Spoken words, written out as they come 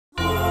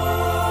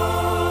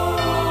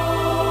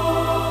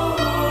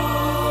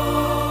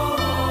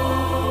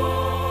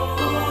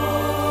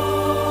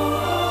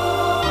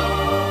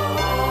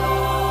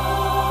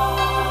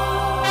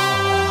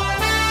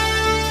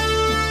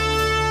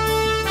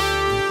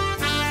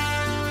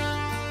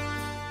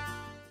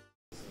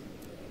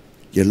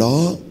ఎలా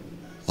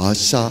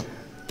ఆశ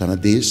తన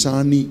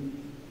దేశాన్ని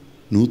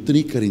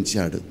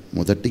నూతనీకరించాడు.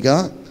 మొదటిగా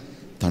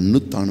తన్ను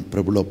తాను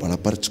ప్రభులో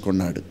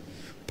బలపరుచుకున్నాడు.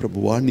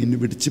 ప్రభువా, నిన్ను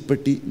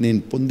విడిచిపెట్టి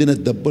నేను పొందిన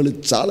దెబ్బలు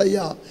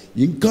చాలయ్యా,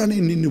 ఇంకా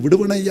నేను నిన్ను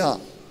విడువనయ్యా.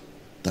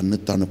 తన్ను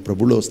తాను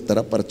ప్రభులో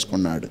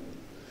స్థిరపరచుకున్నాడు.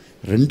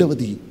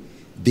 రెండవది,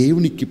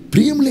 దేవునికి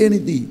ప్రియం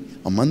లేనిది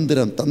ఆ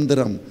మందిరం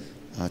తందరం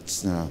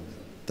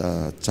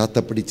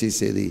చాతపడి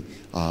చేసేది,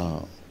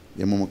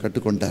 ఏమో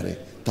కట్టుకుంటారే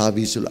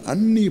తావీసులు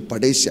అన్నీ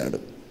పడేశాడు.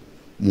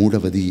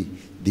 మూడవది,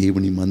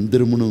 దేవుని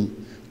మందిరమును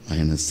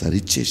ఆయన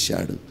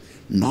సరిచేశాడు.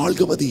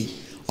 నాలుగవది,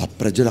 ఆ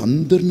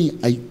ప్రజలందరినీ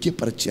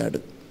ఐక్యపరిచాడు.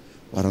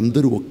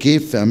 వారందరూ ఒకే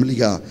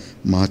ఫ్యామిలీగా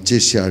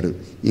మార్చేశాడు.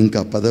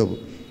 ఇంకా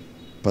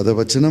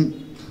పదవచనం,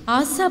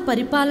 ఆసా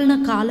పరిపాలన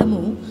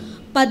కాలము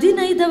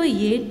 15వ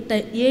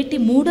ఏటి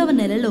 3వ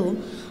నెలలో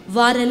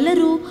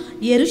వారెల్లరూ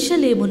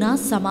యెరూషలేమున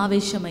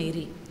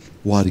సమావేశమైరి.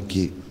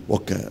 వారికి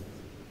ఒక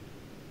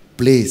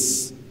ప్లేస్,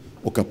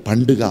 ఒక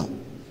పండుగ,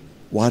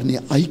 వారిని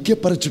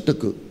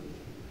ఐక్యపరచుటకు.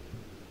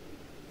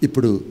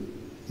 ఇప్పుడు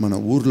మన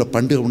ఊర్లో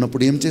పండుగ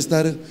ఉన్నప్పుడు ఏం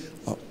చేస్తారు?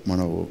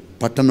 మన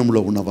పట్టణంలో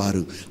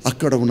ఉన్నవారు,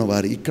 అక్కడ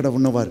ఉన్నవారు, ఇక్కడ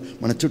ఉన్నవారు,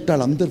 మన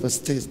చుట్టాలు అందరూ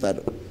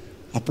వచ్చేస్తారు.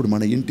 అప్పుడు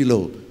మన ఇంటిలో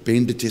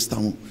పెయింట్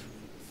చేస్తాము,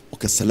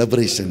 ఒక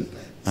సెలబ్రేషన్.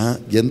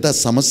 ఎంత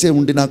సమస్య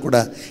ఉండినా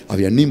కూడా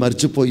అవి అన్నీ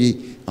మర్చిపోయి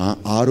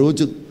ఆ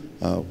రోజు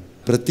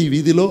ప్రతి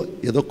వీధిలో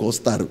ఏదో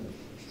కోస్తారు.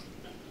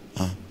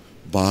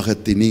 బాగా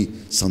తిని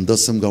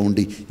సంతోషంగా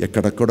ఉండి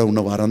ఎక్కడెక్కడ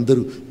ఉన్న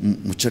వారందరూ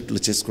ముచ్చట్లు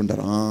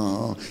చేసుకుంటారు.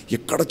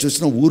 ఎక్కడ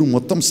చూసినా ఊరు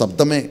మొత్తం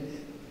శబ్దమే,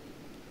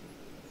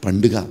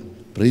 పండుగ.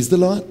 Praise the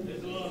lord.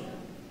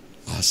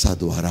 ఆశా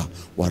ద్వారా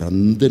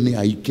వారందరినీ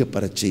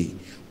ఐక్యపరచి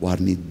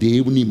వారిని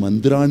దేవుని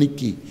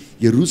మందిరానికి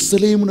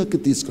యెరూషలేమునకు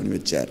తీసుకొని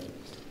వచ్చారు.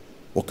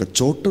 ఒక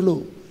చోటలో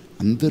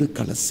అందరూ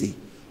కలిసి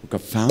ఒక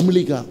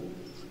ఫ్యామిలీగా.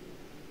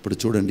 ఇప్పుడు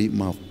చూడండి,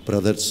 మా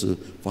బ్రదర్స్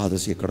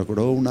ఫాదర్స్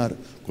ఎక్కడెక్కడో ఉన్నారు.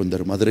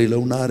 కొందరు మదురైలో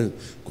ఉన్నారు,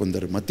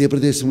 కొందరు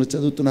మధ్యప్రదేశ్లో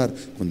చదువుతున్నారు,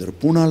 కొందరు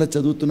పూనాలో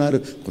చదువుతున్నారు,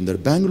 కొందరు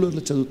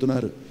బెంగళూరులో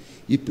చదువుతున్నారు.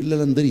 ఈ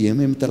పిల్లలందరూ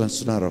ఏమేమి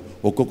తలస్తున్నారో,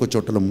 ఒక్కొక్క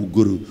చోటలో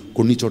ముగ్గురు,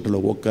 కొన్ని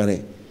చోట్ల ఒక్కరే.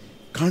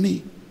 కానీ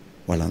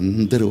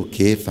వాళ్ళందరూ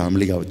ఒకే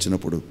ఫ్యామిలీగా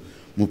వచ్చినప్పుడు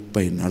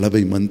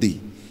 30-40 మంది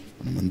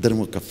మనమందరం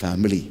ఒక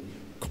ఫ్యామిలీ,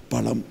 ఒక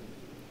బలం,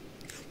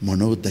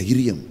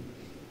 మనోధైర్యం.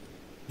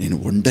 నేను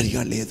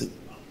ఒంటరిగా లేదు.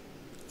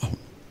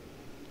 అవును,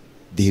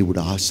 దేవుడు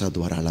ఆశ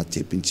ద్వారా అలా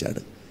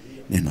చేపించాడు.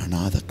 నేను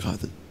అనాథ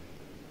కాదు.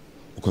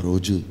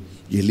 ఒకరోజు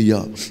ఎలియా,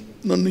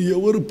 నన్ను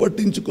ఎవరు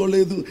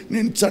పట్టించుకోలేదు,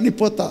 నేను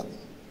చనిపోతా.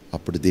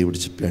 అప్పుడు దేవుడు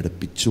చెప్పాడు,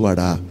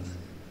 పిచ్చివాడా,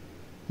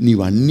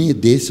 నీవు అన్య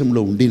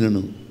దేశంలో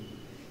ఉండినను,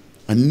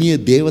 అన్య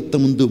దేవత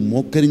ముందు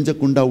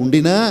మోకరించకుండా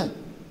ఉండినా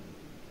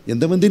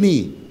ఎంతమందిని?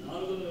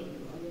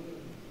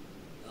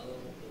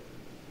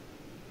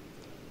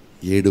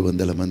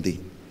 700 మంది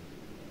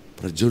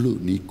ప్రజలు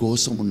నీ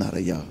కోసం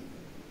ఉన్నారయ్యా,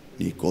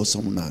 నీ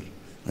కోసం ఉన్నారు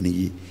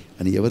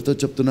అని ఎవరితో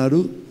చెప్తున్నారు?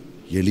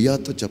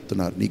 ఎలియాతో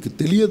చెప్తున్నారు. నీకు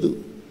తెలియదు,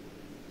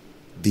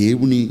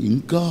 దేవుని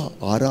ఇంకా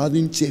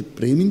ఆరాధించే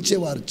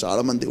ప్రేమించేవారు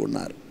చాలామంది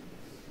ఉన్నారు.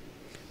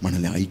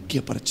 మనల్ని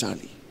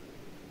ఐక్యపరచాలి,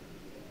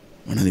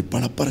 మనల్ని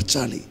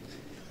బలపరచాలి.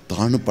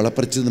 తాను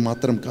బలపరిచేది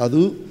మాత్రం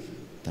కాదు,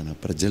 తన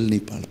ప్రజల్ని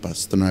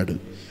బలపరుస్తున్నాడు.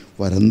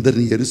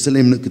 వారందరినీ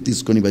యెరూషలేమునకు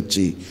తీసుకొని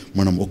వచ్చి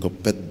మనం ఒక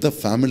పెద్ద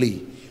ఫ్యామిలీ,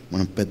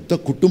 మనం పెద్ద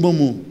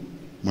కుటుంబము,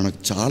 మనకు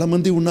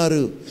చాలామంది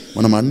ఉన్నారు,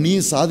 మనం అన్నీ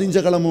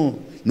సాధించగలము.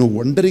 నువ్వు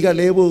ఒంటరిగా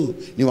లేవు,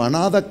 నువ్వు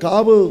అనాథ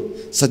కావు.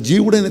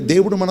 సజీవుడైన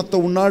దేవుడు మనతో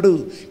ఉన్నాడు,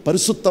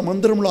 పరిశుద్ధ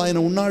మందిరంలో ఆయన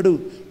ఉన్నాడు.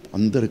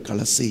 అందరూ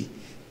కలిసి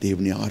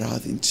దేవుని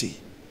ఆరాధించి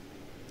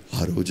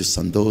ఆ రోజు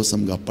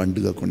సంతోషంగా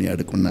పండుగ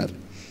కొనియాడుకున్నారు.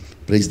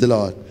 Praise the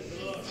lord.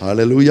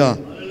 హల్లెలూయా,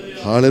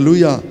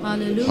 హల్లెలూయా,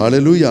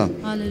 హల్లెలూయా.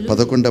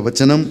 11వ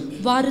వచనం,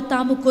 వారు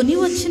తాము కొని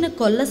వచ్చిన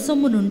కొల్ల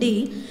సొమ్ము నుండి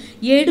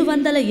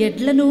 700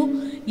 ఎడ్లను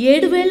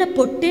 7,000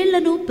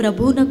 పొట్టేళ్లను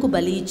ప్రభువునకు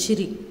బలి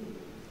ఇచ్చిరి.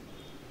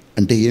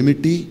 అంటే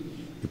ఏమిటి?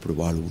 ఇప్పుడు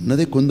వాళ్ళు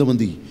ఉన్నదే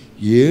కొంతమంది,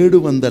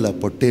 700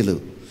 పొట్టేలు,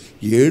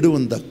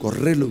 700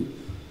 గొర్రెలు,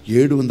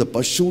 700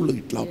 పశువులు,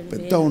 ఇట్లా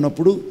పెద్ద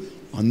ఉన్నప్పుడు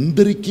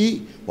అందరికీ,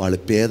 వాళ్ళు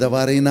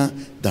పేదవారైనా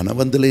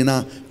ధనవంతులైనా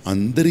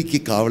అందరికీ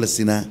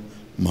కావలసిన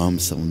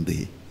మాంసం ఉంది.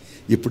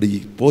 ఇప్పుడు ఈ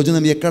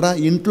భోజనం ఎక్కడ?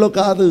 ఇంట్లో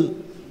కాదు,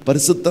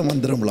 పరిశుద్ధ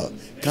మందిరంలో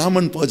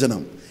కామన్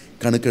భోజనం.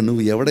 కనుక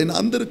నువ్వు ఎవడైనా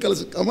అందరూ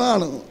కలిసి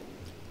కమానం,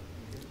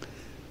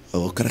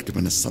 ఒక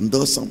రకమైన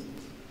సంతోషం.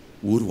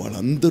 ఊరు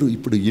వాళ్ళందరూ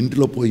ఇప్పుడు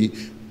ఇంట్లో పోయి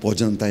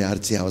భోజనం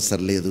తయారు చేయ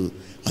అవసరం లేదు,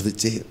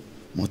 అది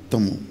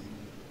మొత్తము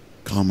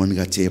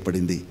కామన్గా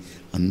చేయబడింది.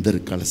 అందరూ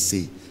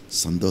కలిసి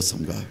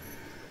సంతోషంగా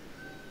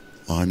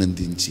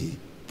ఆనందించి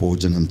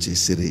భోజనం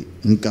చేసిరి.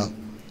 ఇంకా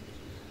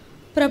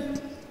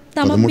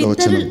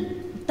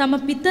తమ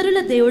పితరుల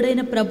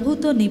దేవుడైన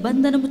ప్రభువుతో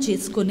నిబంధనము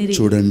చేసుకొని.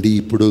 చూడండి,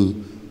 ఇప్పుడు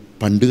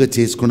పండుగ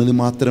చేసుకున్నది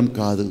మాత్రం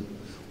కాదు,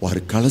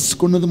 వారు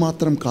కలుసుకున్నది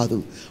మాత్రం కాదు.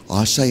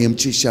 ఆశ ఏం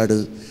చేశాడు?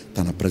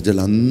 తన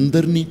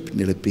ప్రజలందరినీ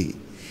నిలిపి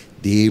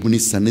దేవుని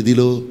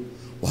సన్నిధిలో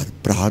వారు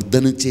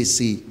ప్రార్థన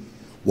చేసి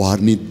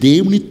వారిని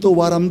దేవునితో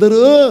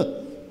వారందరూ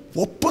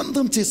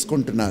ఒప్పందం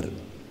చేసుకుంటున్నారు.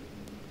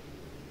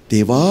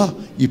 దేవా,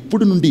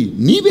 ఇప్పుడు నుండి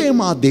నీవే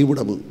మా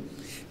దేవుడవు,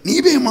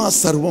 నీవే మా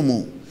సర్వము,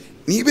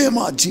 నీవే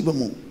మా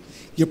జీవము.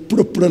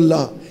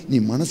 ఎప్పుడప్పుడల్లా నీ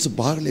మనసు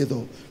బాగలేదో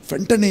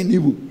వెంటనే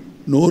నీవు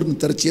నోరును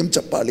తెరచి ఏం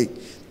చెప్పాలి?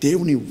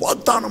 దేవుని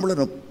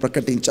వాగ్దానములను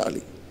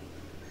ప్రకటించాలి.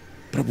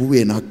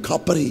 ప్రభువే నా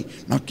కాపరి,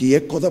 నాకు ఏ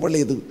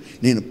కొదవలేదు,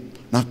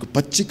 నాకు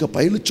పచ్చిక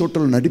పైలు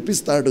చోటలు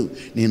నడిపిస్తాడు,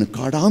 నేను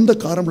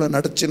కాడాంధకారంలో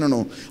నడచినను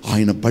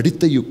ఆయన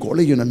బడితయు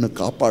కోలయ్య నన్ను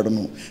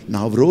కాపాడును,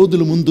 నా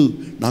రోజుల ముందు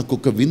నాకు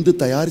ఒక విందు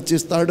తయారు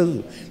చేస్తాడు,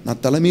 నా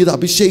తల మీద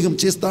అభిషేకం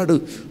చేస్తాడు,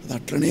 అది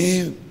అట్లనే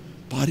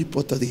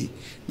పారిపోతుంది.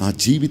 నా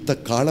జీవిత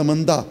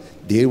కాలమందా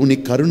దేవుని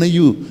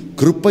కరుణయు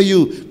కృపయు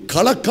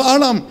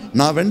కలకాలం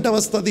నా వెంట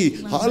వస్తుంది.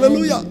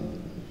 హల్లెలూయా.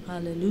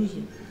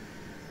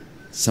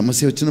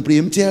 సమస్య వచ్చినప్పుడు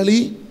ఏం చేయాలి?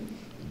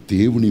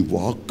 దేవుని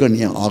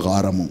వాక్కని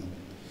ఆహారము.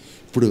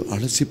 ఇప్పుడు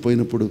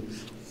అలసిపోయినప్పుడు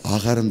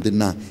ఆహారం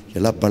తిన్నా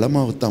ఎలా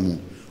బలమవుతాము,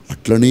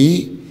 అట్లనే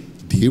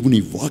దేవుని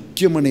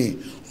వాక్యం అనే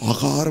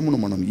ఆహారమును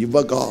మనం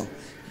ఇవ్వగా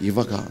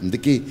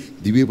అందుకే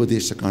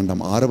దివ్యోపదేశ కాండం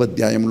 6వ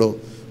అధ్యాయంలో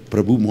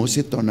ప్రభు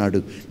మోసేతో అన్నాడు,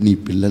 నీ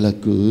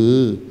పిల్లలకు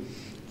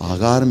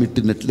ఆహారం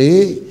ఇట్టినట్లే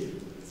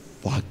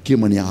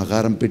వాక్యం అనే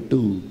ఆహారం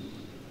పెట్టు.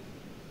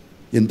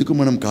 ఎందుకు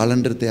మనం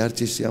క్యాలెండర్ తయారు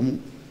చేసాము?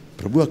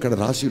 ప్రభు అక్కడ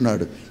రాసి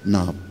ఉన్నాడు,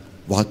 నా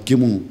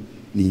వాక్యము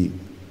నీ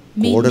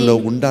గోడలో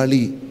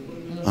ఉండాలి,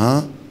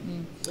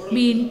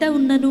 మీ ఇంట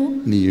ఉన్నను,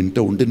 నీ ఇంట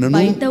ఉండినను,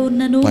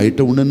 బయట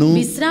ఉన్నను,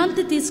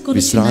 విశ్రాంతి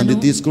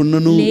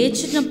తీసుకున్నను,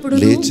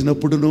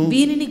 లేచినప్పుడును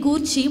వీనిని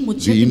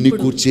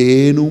గూర్చి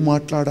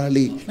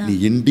మాట్లాడాలి. నీ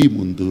ఇంటి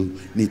ముందు,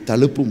 నీ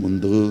తలుపు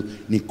ముందు,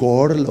 నీ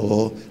కోడలో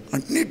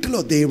అన్నిటిలో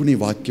దేవుని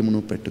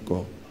వాక్యమును పెట్టుకో.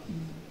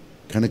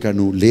 కనుక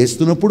నువ్వు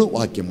లేస్తున్నప్పుడు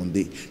వాక్యం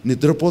ఉంది,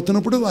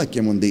 నిద్రపోతున్నప్పుడు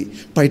వాక్యం ఉంది,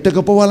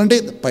 బయటకు పోవాలంటే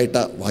బయట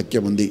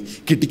వాక్యం ఉంది,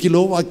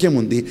 కిటికీలో వాక్యం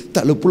ఉంది,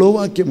 తలుపులో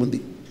వాక్యం ఉంది.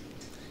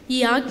 ఈ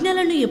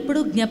ఆజ్ఞలను ఎప్పుడు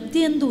జ్ఞప్తి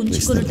యందు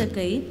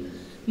ఉంచుకొనుటకై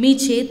మీ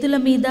చేతుల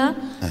మీద,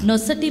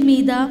 నొసటి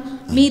మీద,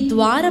 మీ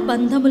ద్వార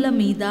బంధముల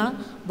మీద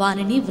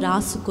వారిని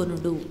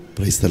వ్రాసుకొనుడు.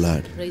 Praise the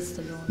lord.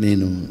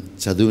 నేను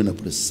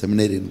చదివినప్పుడు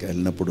సెమినరీకి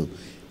వెళ్ళినప్పుడు,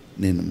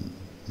 నేను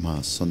మా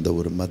సొంత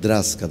ఊరు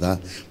మద్రాస్ కదా,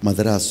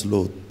 మద్రాసులో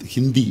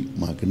హిందీ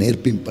మాకు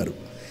నేర్పింపారు.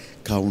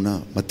 కావున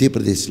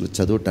మధ్యప్రదేశ్లో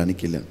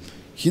చదవటానికి వెళ్ళాను.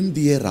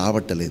 హిందీయే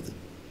రావట్లేదు.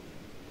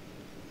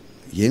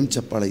 ఏం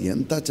చెప్పాలి,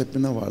 ఎంత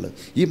చెప్పినా వాళ్ళు,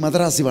 ఈ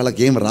మద్రాసి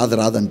వాళ్ళకి ఏం రాదు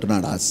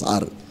అంటున్నాడు ఆ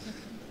సార్.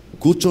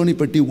 కూర్చొని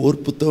పెట్టి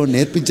ఓర్పుతో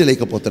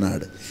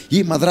నేర్పించలేకపోతున్నాడు. ఈ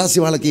మద్రాసి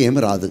వాళ్ళకి ఏమి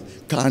రాదు,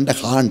 అంటే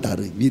హా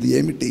అంటారు. ఇది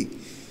ఏమిటి,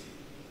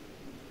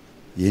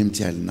 ఏం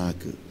చేయాలి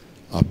నాకు?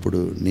 అప్పుడు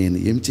నేను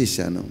ఏం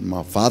చేశాను, మా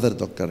ఫాదర్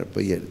దగ్గర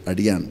పోయి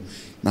అడిగాను,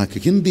 నాకు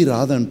హిందీ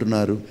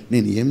రాదంటున్నారు,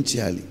 నేను ఏం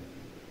చేయాలి?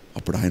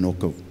 అప్పుడు ఆయన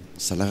ఒక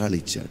సలహాలు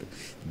ఇచ్చాడు,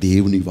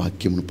 దేవుని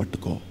వాక్యమును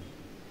పట్టుకో.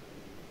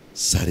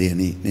 సరే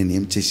అని నేను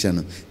ఏం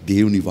చేశాను,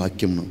 దేవుని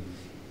వాక్యమును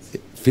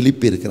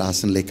ఫిలిప్పీలకు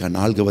రాసిన లేఖ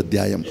 4వ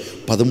అధ్యాయం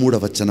 13వ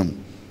వచనం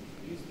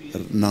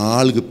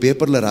 4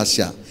 పేపర్లు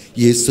రాశా.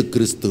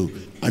 యేసుక్రీస్తు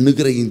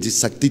అనుగ్రహించి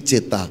శక్తి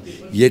చేత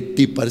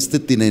ఎట్టి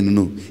పరిస్థితి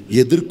నేను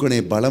ఎదుర్కొనే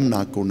బలం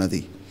నాకు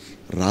ఉన్నది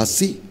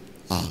రాసి,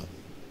 ఆ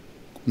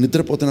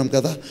నిద్రపోతున్నాం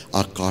కదా,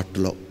 ఆ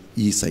కాట్లో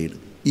ఈ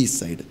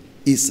సైడ్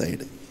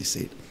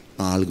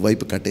 4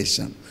 వైపు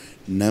కట్టేశాను.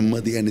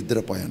 నెమ్మదిగా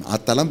నిద్రపోయాను. ఆ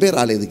తలంపే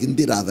రాలేదు,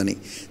 హిందీ రాదని.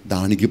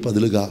 దానికి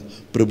బదులుగా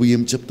ప్రభు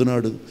ఏం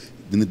చెప్తున్నాడు,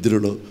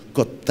 నిద్రలో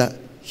కొత్త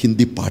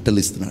హిందీ పాటలు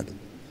ఇస్తున్నాడు.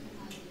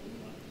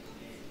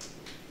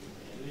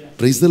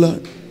 Praise the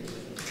lord.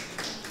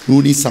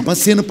 నువ్వు నీ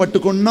సమస్యను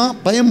పట్టుకున్నా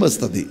భయం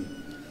వస్తుంది,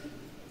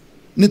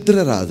 నిద్ర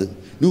రాదు.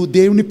 నువ్వు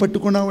దేవుని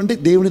పట్టుకున్నావంటే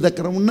దేవుని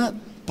దగ్గర ఉన్న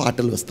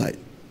పాటలు వస్తాయి.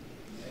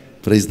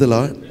 Praise the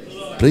lord,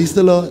 praise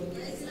the lord,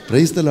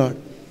 praise the lord.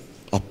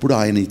 అప్పుడు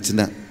ఆయన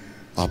ఇచ్చిన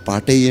ఆ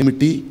పాట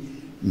ఏమిటి?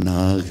 నా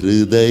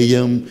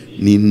హృదయం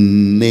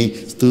నిన్నే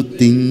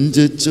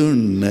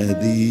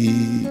స్తుతించుచున్నది,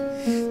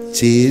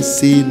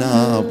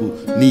 చేసినావు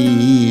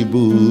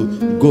నీవు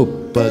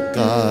గొప్ప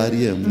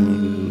కార్యము,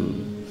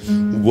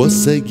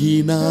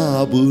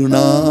 వసగినావు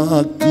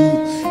నాకు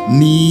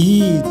నీ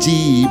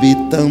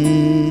జీవితం.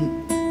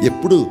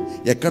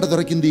 ఎక్కడ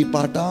దొరికింది ఈ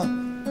పాట?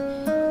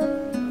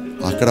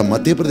 అక్కడ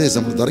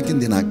మధ్యప్రదేశంలో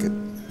దొరికింది నాకు.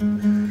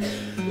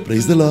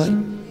 ప్రైజ్ ది లార్డ్,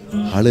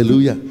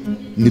 హల్లెలూయా.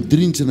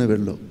 నిద్రించిన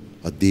వేళలో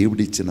ఆ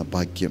దేవుడిచ్చిన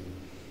భాగ్యం.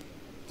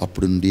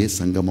 అప్పుడు నుండే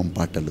సంగమం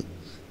పాటలు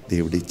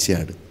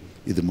దేవుడిచ్చాడు.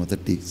 ఇది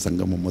మొదటి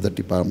సంగమం,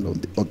 మొదటి పాదంలో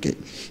ఉంది. ఓకే,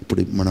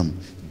 ఇప్పుడు మనం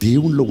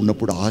దేవుళ్ళో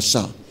ఉన్నప్పుడు ఆశ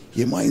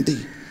ఏమైంది?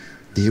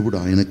 దేవుడు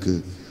ఆయనకు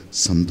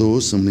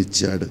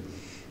సంతోషంనిచ్చాడు.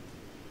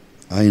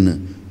 ఆయన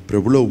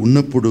ప్రభులో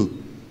ఉన్నప్పుడు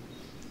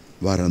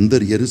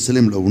వారందరు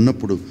యెరూషలేములో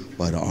ఉన్నప్పుడు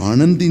వారు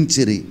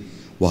ఆనందించిరి,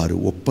 వారు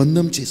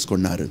ఒప్పందం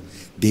చేసుకున్నారు,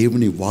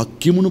 దేవుని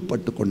వాక్యమును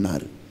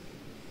పట్టుకున్నారు.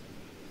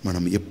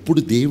 మనం ఎప్పుడు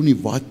దేవుని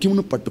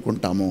వాక్యమును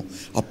పట్టుకుంటామో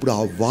అప్పుడు ఆ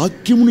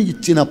వాక్యమును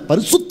ఇచ్చిన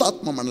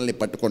పరిశుద్ధాత్మ మనల్ని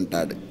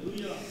పట్టుకుంటాడు.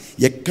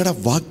 ఎక్కడ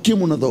వాక్యం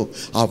ఉన్నదో,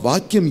 ఆ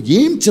వాక్యం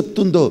ఏం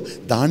చెప్తుందో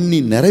దాన్ని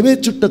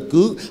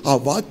నెరవేర్చుటకు ఆ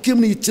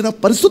వాక్యంని ఇచ్చిన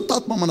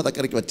పరిశుద్ధాత్మ మన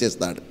దగ్గరికి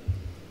వచ్చేస్తాడు.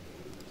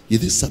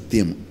 ఇది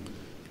సత్యం.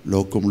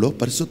 లోకంలో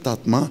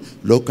పరిశుద్ధాత్మ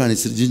లోకాన్ని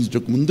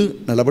సృజించటకు ముందు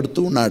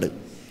నిలబడుతూ ఉన్నాడు.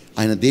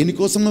 ఆయన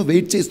దేనికోసమో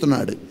వెయిట్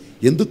చేస్తున్నాడు.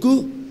 ఎందుకు?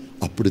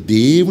 అప్పుడు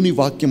దేవుని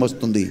వాక్యం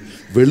వస్తుంది,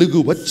 వెలుగు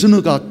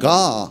వచ్చునుగాక,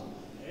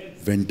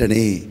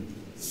 వెంటనే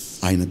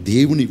ఆయన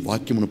దేవుని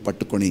వాక్యమును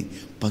పట్టుకొని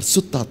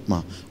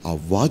పరిశుద్ధాత్మ ఆ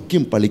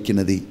వాక్యం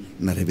పలికినది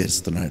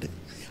నెరవేరుస్తున్నాడు.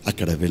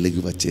 అక్కడ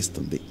వెలుగు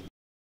వచ్చేస్తుంది.